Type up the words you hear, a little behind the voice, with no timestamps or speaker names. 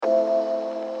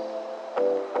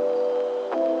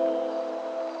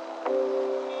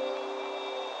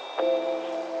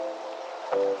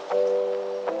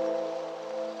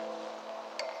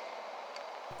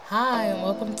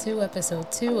to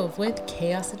episode 2 of With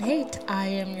Chaos and Hate. I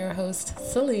am your host,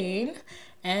 Celine,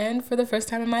 and for the first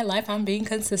time in my life, I'm being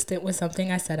consistent with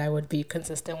something I said I would be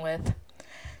consistent with.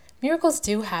 Miracles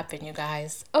do happen, you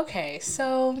guys. Okay,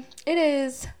 so it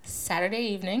is Saturday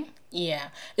evening. Yeah,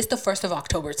 it's the 1st of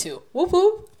October too. Whoop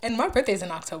whoop. And my birthday's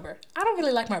in October. I don't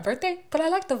really like my birthday, but I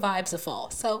like the vibes of fall,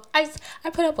 so I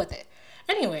put up with it.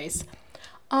 Anyways,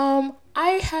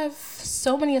 I have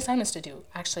so many assignments to do,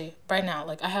 actually, right now.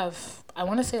 Like, I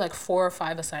want to say like 4 or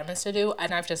 5 assignments to do,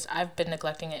 and I've been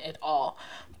neglecting it at all,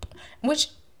 which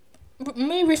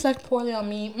may reflect poorly on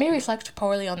me, may reflect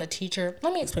poorly on the teacher.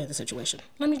 Let me explain the situation.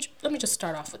 Let me just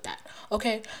start off with that,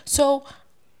 okay? So,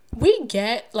 we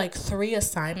get like 3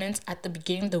 assignments at the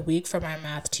beginning of the week from our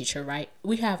math teacher, right?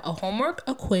 We have a homework,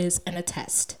 a quiz, and a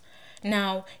test.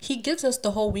 Now, he gives us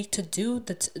the whole week to do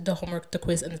the homework, the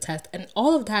quiz, and the test, and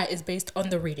all of that is based on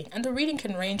the reading. And the reading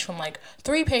can range from like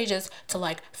 3 pages to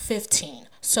like 15.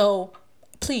 So,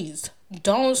 please,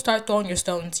 don't start throwing your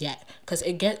stones yet, because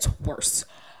it gets worse.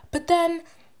 But then,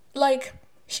 like,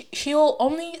 he'll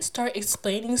only start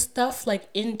explaining stuff, like,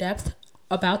 in depth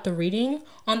about the reading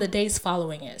on the days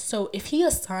following it. So if he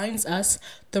assigns us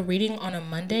the reading on a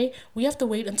Monday, we have to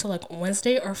wait until like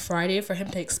Wednesday or Friday for him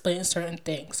to explain certain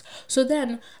things. So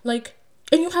then, like,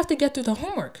 and you have to get through the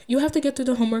homework. You have to get through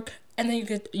the homework, and then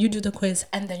you do the quiz,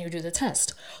 and then you do the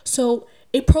test. So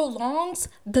it prolongs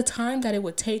the time that it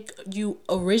would take you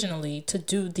originally to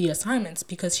do the assignments,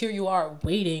 because here you are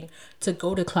waiting to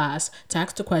go to class to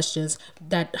ask the questions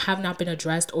that have not been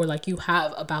addressed or like you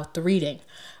have about the reading.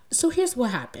 So here's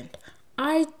what happened.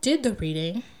 I did the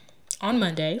reading on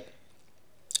Monday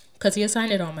because he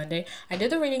assigned it on Monday. I did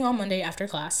the reading on Monday after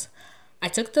class. I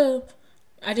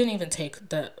didn't even take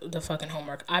the fucking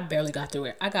homework. I barely got through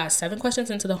it. I got 7 questions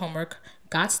into the homework,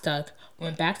 got stuck,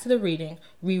 went back to the reading,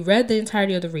 reread the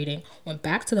entirety of the reading, went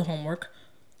back to the homework,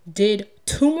 did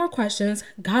 2 more questions,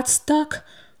 got stuck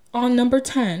on number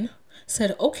 10,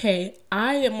 said, okay,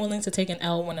 I am willing to take an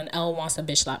L when an L wants to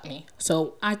bitch slap me.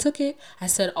 So I took it. I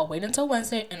said, I'll wait until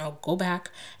Wednesday and I'll go back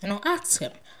and I'll ask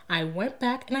him. I went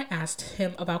back and I asked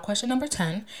him about question number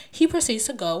 10. He proceeds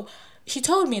to go. He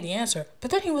told me the answer,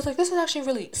 but then he was like, this is actually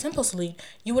really simple, Celine.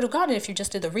 You would have gotten it if you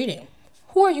just did the reading.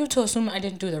 Who are you to assume I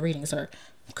didn't do the reading, sir?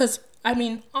 Because, I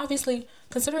mean, obviously,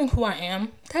 considering who I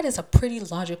am, that is a pretty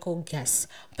logical guess.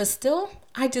 But still,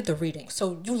 I did the reading,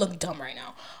 so you look dumb right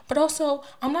now. But also,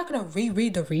 I'm not going to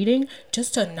reread the reading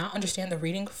just to not understand the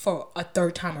reading for a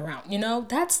 3rd time around. You know,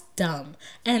 that's dumb.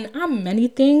 And I'm many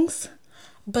things,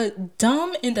 but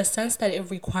dumb in the sense that it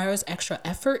requires extra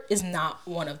effort is not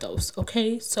one of those,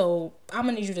 okay? So I'm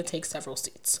going to need you to take several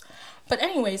seats. But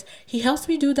anyways, he helps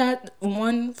me do that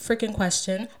one freaking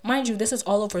question. Mind you, this is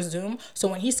all over Zoom. So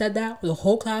when he said that, the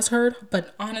whole class heard.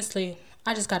 But honestly,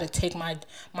 I just got to take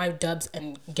my dubs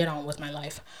and get on with my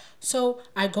life. So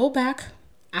I go back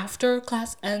after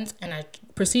class ends and I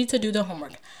proceed to do the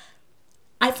homework.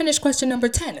 I finish question number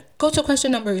 10, go to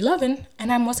question number 11,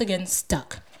 and I'm once again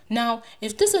stuck. Now,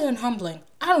 if this isn't humbling,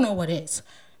 I don't know what is.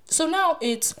 So now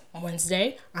it's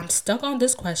Wednesday. I'm stuck on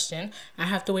this question. I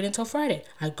have to wait until Friday.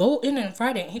 I go in on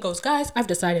Friday and he goes, guys, I've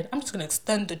decided I'm just going to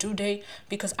extend the due date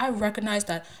because I recognize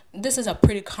that this is a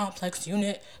pretty complex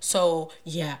unit. So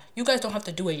yeah, you guys don't have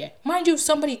to do it yet. Mind you,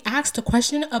 somebody asked a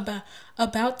question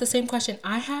about the same question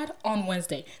I had on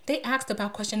Wednesday. They asked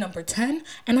about question number 10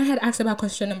 and I had asked about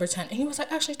question number 10. And he was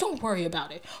like, actually, don't worry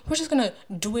about it. We're just going to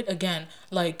do it again,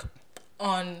 like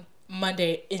on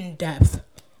Monday in depth.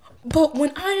 But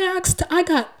when I asked, I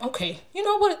got, okay, you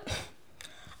know what?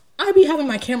 I be having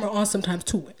my camera on sometimes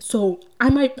too. So I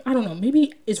don't know,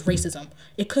 maybe it's racism.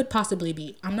 It could possibly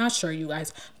be. I'm not sure, you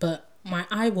guys, but my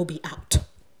eye will be out.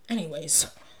 Anyways.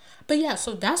 But yeah,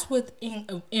 so that's with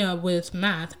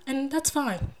math, and that's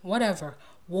fine. Whatever.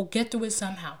 We'll get through it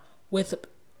somehow. With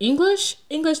English,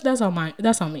 that's on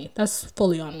me. That's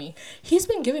fully on me. He's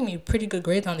been giving me pretty good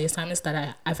grades on the assignments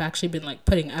that I've actually been like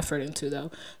putting effort into though.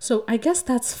 So I guess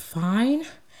that's fine.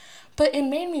 But it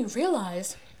made me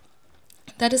realize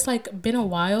that it's like been a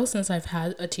while since I've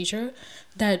had a teacher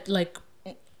that like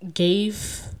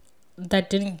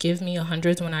didn't give me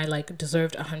 100s when I like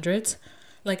deserved 100s.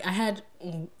 Like I had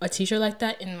a teacher like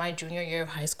that in my junior year of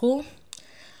high school.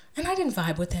 And I didn't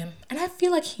vibe with him. And I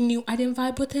feel like he knew I didn't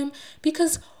vibe with him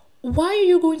because why are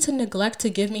you going to neglect to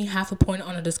give me half a point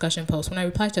on a discussion post when I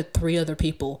replied to 3 other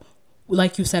people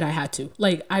like you said I had to?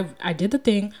 Like, I did the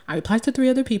thing. I replied to 3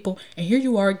 other people. And here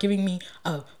you are giving me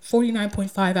a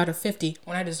 49.5 out of 50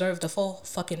 when I deserve the full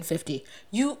fucking 50.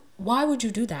 Why would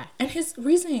you do that? And his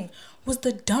reasoning was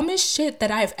the dumbest shit that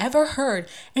I've ever heard.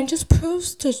 And just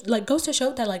goes to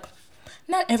show that, like,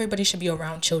 not everybody should be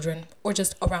around children or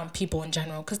just around people in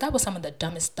general, because that was some of the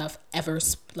dumbest stuff ever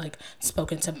like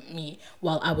spoken to me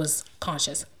while I was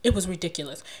conscious. It was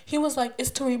ridiculous. He was like,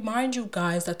 it's to remind you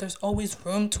guys that there's always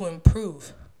room to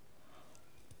improve.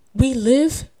 We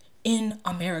live in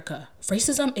America.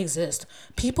 Racism exists.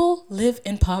 People live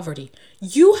in poverty.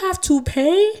 You have to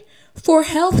pay for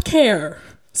health care,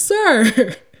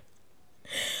 sir.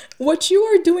 What you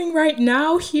are doing right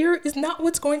now here is not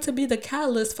what's going to be the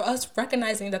catalyst for us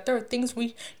recognizing that there are things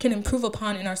we can improve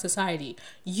upon in our society.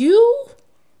 You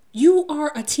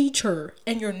are a teacher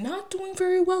and you're not doing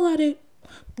very well at it.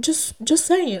 Just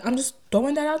saying. I'm just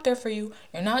throwing that out there for you.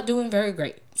 You're not doing very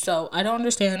great. So I don't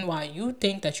understand why you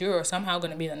think that you're somehow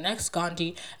going to be the next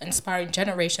Gandhi, inspiring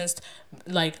generations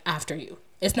like after you.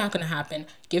 It's not going to happen.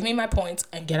 Give me my points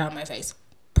and get out of my face.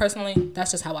 Personally,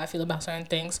 that's just how I feel about certain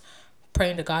things.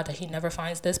 Praying to God that he never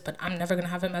finds this, but I'm never going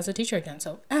to have him as a teacher again.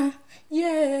 So,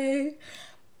 yay.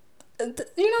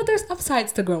 There's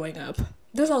upsides to growing up.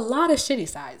 There's a lot of shitty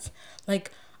sides.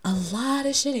 Like, a lot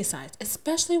of shitty sides.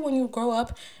 Especially when you grow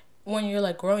up, when you're,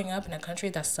 like, growing up in a country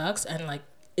that sucks and, like,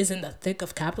 is in the thick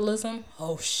of capitalism.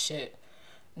 Oh, shit.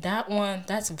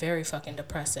 That's very fucking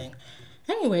depressing.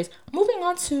 Anyways, moving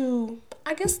on to,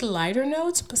 I guess, lighter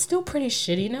notes, but still pretty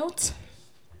shitty notes.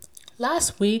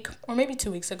 Last week, or maybe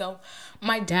 2 weeks ago,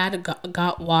 my dad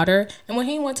got water, and when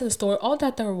he went to the store, all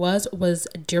that there was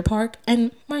Deer Park. And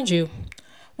mind you,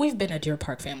 we've been a Deer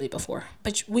Park family before,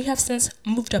 but we have since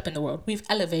moved up in the world. We've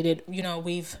elevated,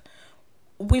 we've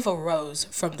arose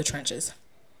from the trenches.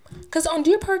 Because on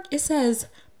Deer Park, it says,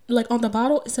 like on the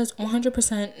bottle, it says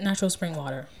 100% natural spring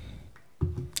water.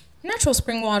 Natural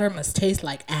spring water must taste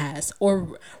like ass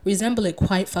or resemble it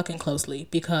quite fucking closely,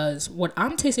 because what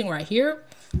I'm tasting right here,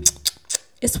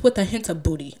 it's with a hint of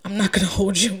booty. I'm not gonna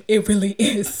hold you. It really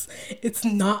is. It's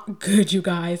not good, you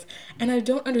guys. And I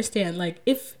don't understand. Like,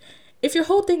 if your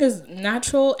whole thing is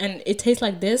natural and it tastes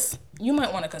like this, you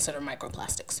might want to consider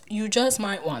microplastics. You just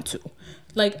might want to.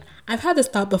 Like, I've had this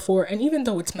thought before, and even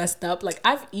though it's messed up, like,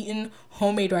 I've eaten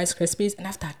homemade Rice Krispies, and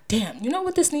I've thought, damn, you know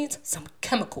what this needs? Some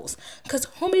chemicals. Because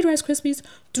homemade Rice Krispies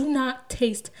do not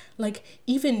taste, like,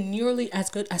 even nearly as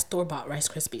good as store-bought Rice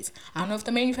Krispies. I don't know if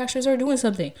the manufacturers are doing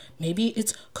something. Maybe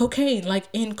it's cocaine, like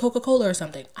in Coca-Cola or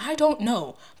something. I don't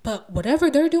know. But whatever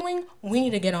they're doing, we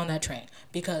need to get on that train.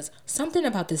 Because something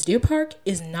about this Deer Park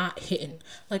is not hitting.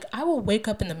 Like, I will wake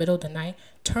up in the middle of the night,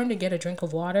 turn to get a drink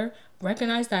of water,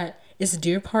 recognize that it's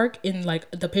Deer Park in like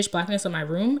the pitch blackness of my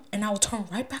room, and I will turn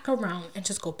right back around and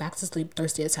just go back to sleep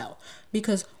thirsty as hell.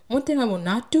 Because one thing I will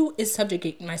not do is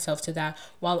subjugate myself to that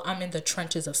while I'm in the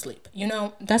trenches of sleep.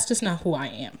 That's just not who I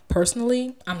am.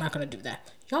 Personally, I'm not going to do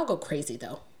that. Y'all go crazy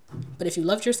though. But if you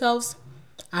loved yourselves,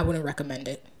 I wouldn't recommend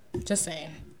it. Just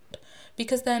saying.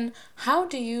 Because then how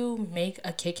do you make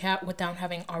a Kit Kat without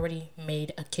having already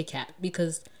made a Kit Kat?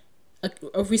 Because a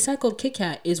recycled Kit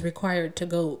Kat is required to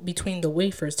go between the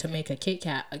wafers to make a Kit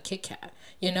Kat a Kit Kat,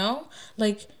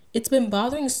 Like, it's been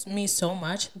bothering me so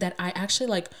much that I actually,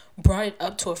 like, brought it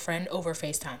up to a friend over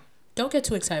FaceTime. Don't get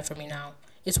too excited for me now.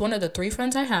 It's one of the 3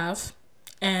 friends I have.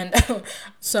 And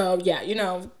so, yeah,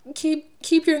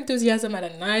 keep your enthusiasm at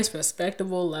a nice,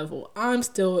 respectable level. I'm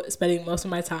still spending most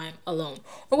of my time alone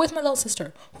or with my little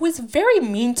sister, who is very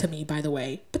mean to me, by the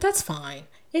way. But that's fine.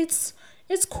 It's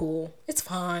cool. It's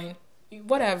fine.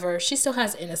 Whatever. She still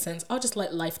has innocence. I'll just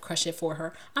let life crush it for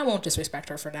her. I won't disrespect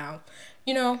her for now.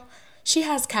 She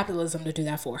has capitalism to do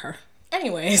that for her.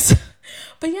 Anyways.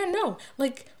 But yeah, no.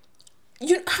 Like,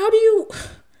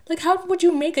 how would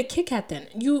you make a Kit Kat then?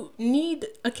 You need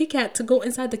a Kit Kat to go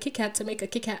inside the Kit Kat to make a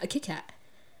Kit Kat a Kit Kat.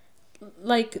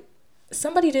 Like,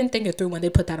 somebody didn't think it through when they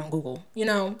put that on Google.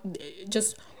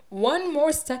 Just one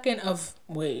more second of,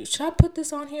 wait, should I put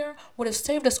this on here? Would have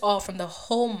saved us all from the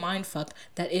whole mindfuck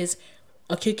that is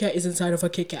a Kit Kat is inside of a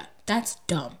Kit Kat. That's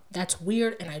dumb. That's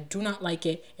weird, and I do not like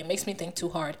it. It makes me think too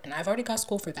hard, and I've already got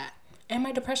school for that. And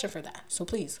my depression for that. So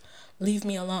please, leave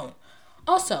me alone.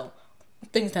 Also,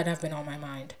 things that have been on my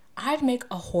mind. I'd make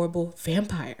a horrible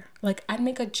vampire. Like, I'd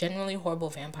make a genuinely horrible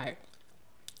vampire.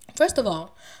 First of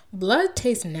all, blood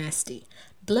tastes nasty.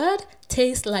 Blood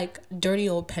tastes like dirty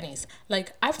old pennies.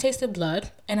 Like, I've tasted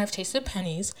blood and I've tasted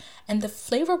pennies, and the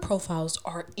flavor profiles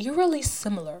are eerily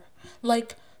similar.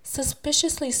 Like,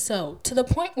 suspiciously so, to the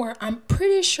point where I'm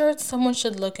pretty sure someone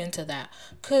should look into that.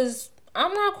 Because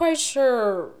I'm not quite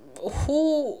sure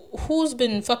who's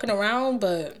been fucking around,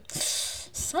 but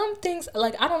some things,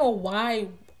 like, I don't know why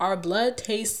our blood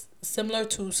tastes similar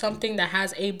to something that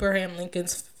has Abraham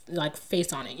Lincoln's, like,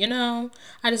 face on it,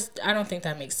 I don't think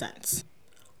that makes sense.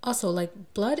 Also,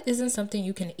 like, blood isn't something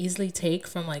you can easily take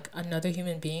from like another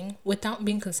human being without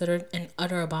being considered an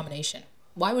utter abomination.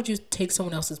 Why would you take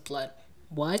someone else's blood?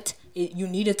 What? You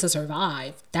need it to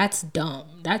survive. That's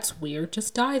dumb. That's weird.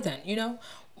 Just die then, you know?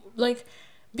 Like,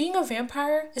 being a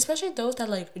vampire, especially those that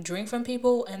like drink from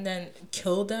people and then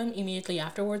kill them immediately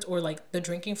afterwards, or like the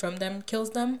drinking from them kills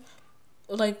them,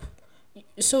 like,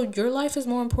 so your life is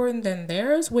more important than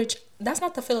theirs, which that's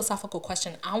not the philosophical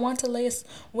question I want to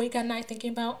wake at night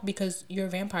thinking about, because you're a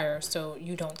vampire so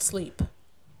you don't sleep.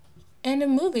 And in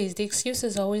movies the excuse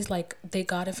is always like they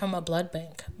got it from a blood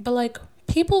bank, but like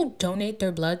people donate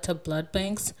their blood to blood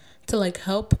banks to like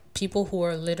help people who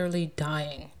are literally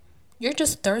dying. You're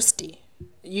just thirsty.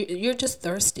 You're just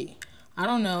thirsty. I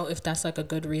don't know if that's like a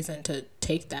good reason to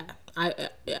take that.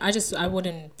 I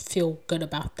wouldn't feel good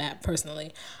about that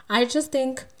personally. I just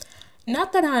think,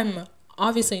 not that I'm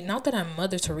obviously not that I'm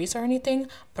Mother Teresa or anything,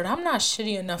 but I'm not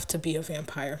shitty enough to be a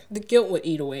vampire. The guilt would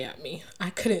eat away at me. I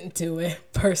couldn't do it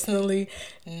personally.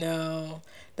 No,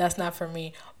 that's not for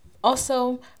me.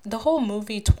 Also, the whole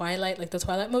movie Twilight, like the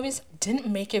Twilight movies, didn't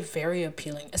make it very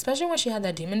appealing, especially when she had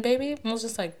that demon baby. I was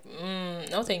just like,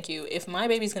 no, thank you. If my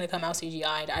baby's gonna come out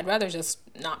CGI'd, I'd rather just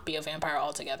not be a vampire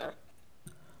altogether.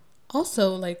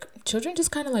 Also, like, children just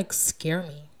kind of like scare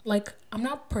me. Like, I'm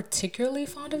not particularly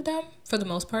fond of them for the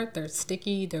most part. They're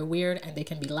sticky, they're weird, and they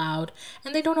can be loud,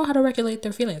 and they don't know how to regulate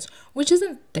their feelings, which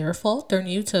isn't their fault. They're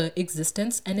new to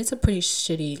existence, and it's a pretty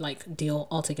shitty, like, deal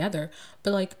altogether.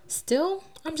 But, like, still,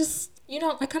 I'm just,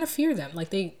 I kind of fear them. Like,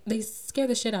 they scare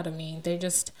the shit out of me.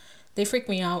 They freak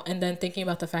me out. And then thinking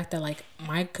about the fact that, like,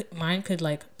 mine could,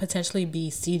 like, potentially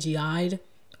be CGI'd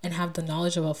and have the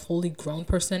knowledge of a fully grown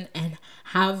person and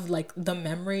have like the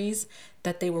memories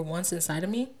that they were once inside of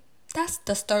me, that's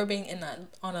disturbing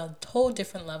on a whole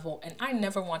different level, and I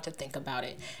never want to think about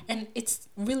it. And it's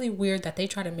really weird that they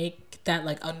try to make that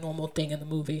like a normal thing in the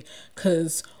movie,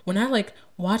 because when I like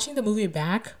watching the movie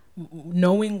back,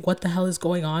 knowing what the hell is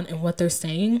going on and what they're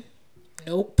saying,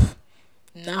 nope,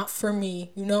 not for me.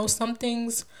 Some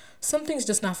things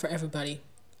just not for everybody.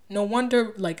 No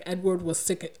wonder, like, Edward was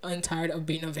sick and tired of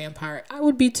being a vampire. I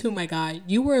would be too, my guy.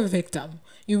 You were a victim.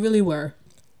 You really were.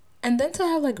 And then to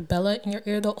have, like, Bella in your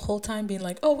ear the whole time being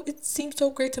like, oh, it seems so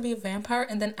great to be a vampire,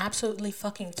 and then absolutely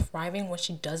fucking thriving when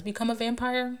she does become a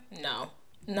vampire? No.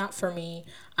 Not for me.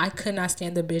 I could not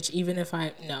stand the bitch, even if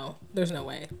no. There's no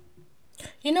way.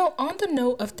 On the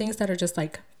note of things that are just,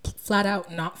 like, flat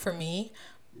out not for me,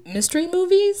 mystery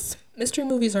movies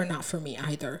are not for me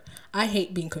either. I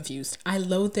hate being confused. I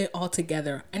loathe it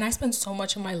altogether, and I spend so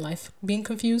much of my life being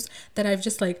confused that I've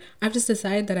just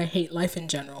decided that I hate life in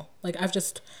general. Like, I've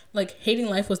just, like, hating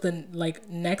life was the like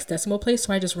next decimal place,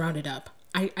 so I just rounded up.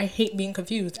 I hate being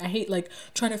confused. I hate like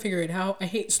trying to figure it out. I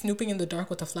hate snooping in the dark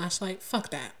with a flashlight. Fuck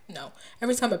that. No.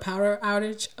 Every time a power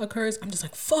outage occurs, I'm just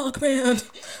like, fuck, man.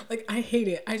 Like, I hate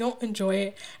it. I don't enjoy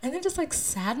it. And then just like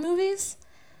sad movies,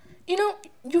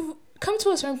 you come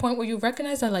to a certain point where you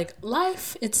recognize that like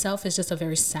life itself is just a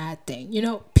very sad thing.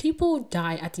 People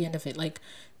die at the end of it. Like,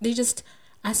 they just,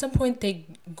 at some point they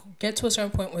get to a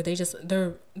certain point where they just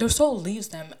their soul leaves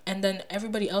them, and then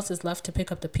everybody else is left to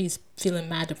pick up the piece feeling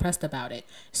mad depressed about it.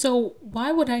 So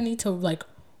why would I need to like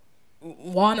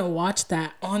want to watch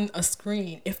that on a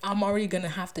screen if I'm already gonna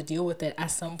have to deal with it at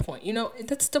some point?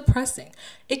 That's depressing.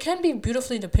 It can be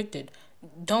beautifully depicted,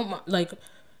 don't like,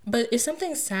 but if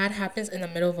something sad happens in the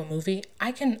middle of a movie,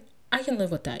 I can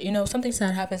live with that. Something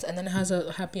sad happens and then it has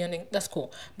a happy ending. That's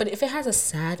cool. But if it has a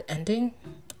sad ending,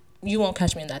 you won't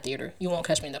catch me in that theater. You won't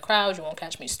catch me in the crowd. You won't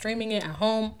catch me streaming it at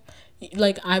home.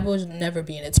 Like, I will never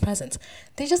be in its presence.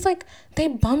 They just like, they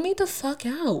bum me the fuck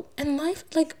out. And life,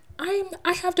 like, I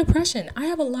have depression. I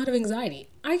have a lot of anxiety.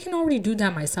 I can already do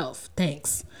that myself.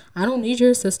 Thanks. I don't need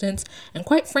your assistance. And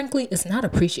quite frankly, it's not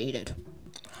appreciated.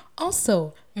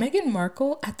 Also, Meghan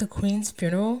Markle at the Queen's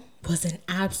funeral was an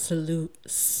absolute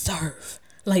serve.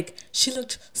 Like, she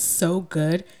looked so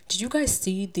good. Did you guys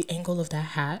see the angle of that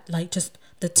hat? Like, just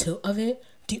the tilt of it?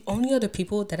 The only other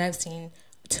people that I've seen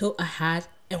tilt a hat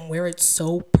and wear it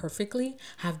so perfectly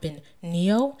have been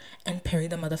Neo and Perry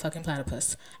the motherfucking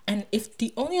platypus. And if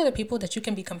the only other people that you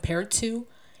can be compared to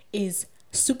is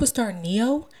superstar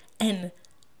Neo and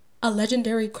a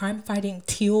legendary crime-fighting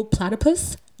teal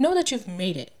platypus, know that you've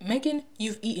made it. Meghan,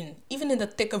 you've eaten. Even in the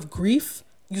thick of grief,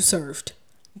 you served.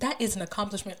 That is an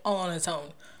accomplishment all on its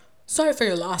own. Sorry for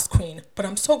your loss, Queen, but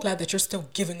I'm so glad that you're still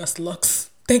giving us looks.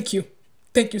 Thank you.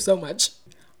 Thank you so much.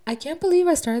 I can't believe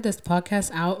I started this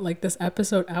podcast out, like this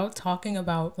episode out, talking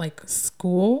about like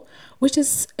school,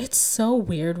 it's so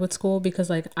weird with school, because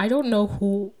like I don't know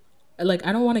who, like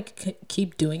I don't want to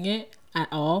keep doing it at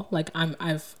all. Like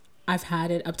I've I've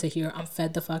had it up to here. I'm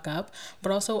fed the fuck up.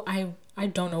 But also I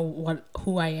don't know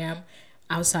who I am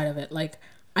outside of it. Like,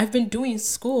 I've been doing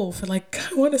school for like,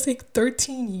 I want to say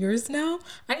 13 years now.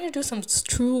 I need to do some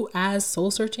true ass soul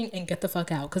searching and get the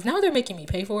fuck out. Because now they're making me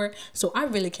pay for it. So I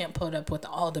really can't put up with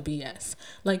all the BS.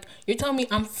 Like, you're telling me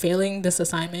I'm failing this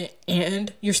assignment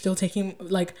and you're still taking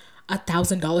like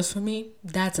 $1,000 from me?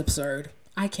 That's absurd.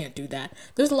 I can't do that.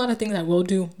 There's a lot of things I will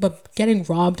do, but getting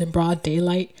robbed in broad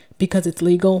daylight because it's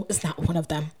legal is not one of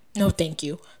them. No, thank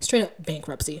you. Straight up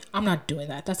bankruptcy. I'm not doing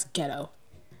that. That's ghetto.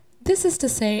 This is to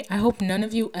say, I hope none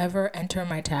of you ever enter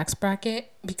my tax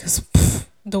bracket because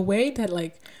the way that,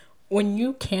 like, when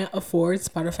you can't afford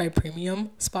Spotify Premium,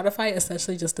 Spotify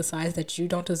essentially just decides that you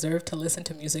don't deserve to listen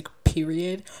to music,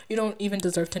 period. You don't even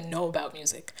deserve to know about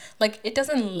music. Like, it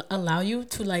doesn't allow you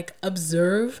to, like,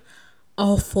 observe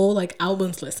a full, like,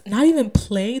 albums list. Not even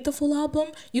play the full album.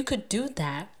 You could do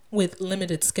that with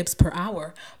limited skips per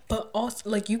hour, but also,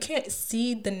 like, you can't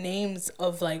see the names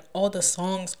of, like, all the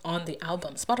songs on the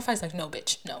album. Spotify's like, no,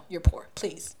 bitch, no, you're poor,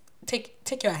 please take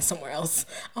your ass somewhere else.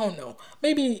 I don't know,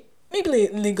 maybe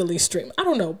legally stream, I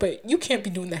don't know, but you can't be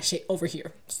doing that shit over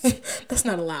here. That's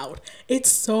not allowed. It's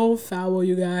so foul,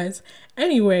 you guys.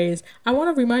 Anyways, I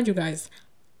want to remind you guys,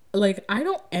 like, I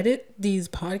don't edit these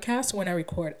podcasts when I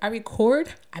record.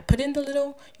 I put in the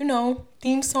little,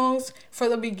 theme songs for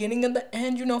the beginning and the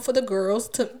end, for the girls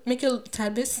to make it a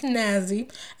tad bit snazzy.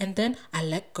 And then I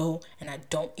let go and I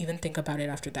don't even think about it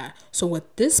after that. So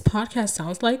what this podcast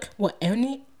sounds like, what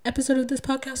any episode of this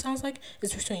podcast sounds like,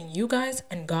 is between you guys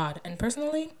and God. And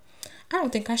personally, I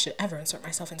don't think I should ever insert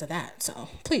myself into that. So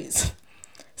please,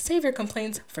 save your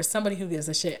complaints for somebody who gives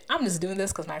a shit. I'm just doing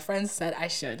this because my friends said I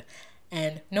should.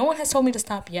 And no one has told me to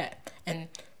stop yet. And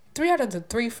 3 out of the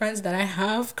 3 friends that I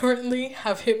have currently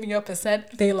have hit me up and said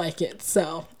they like it.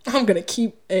 So I'm going to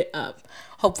keep it up.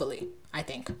 Hopefully, I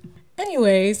think.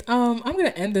 Anyways, I'm going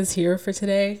to end this here for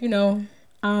today.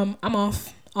 I'm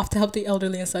off to help the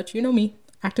elderly and such. You know me,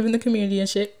 active in the community and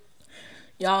shit.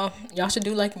 Y'all should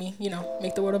do like me,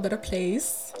 make the world a better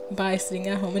place by sitting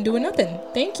at home and doing nothing.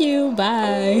 Thank you.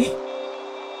 Bye.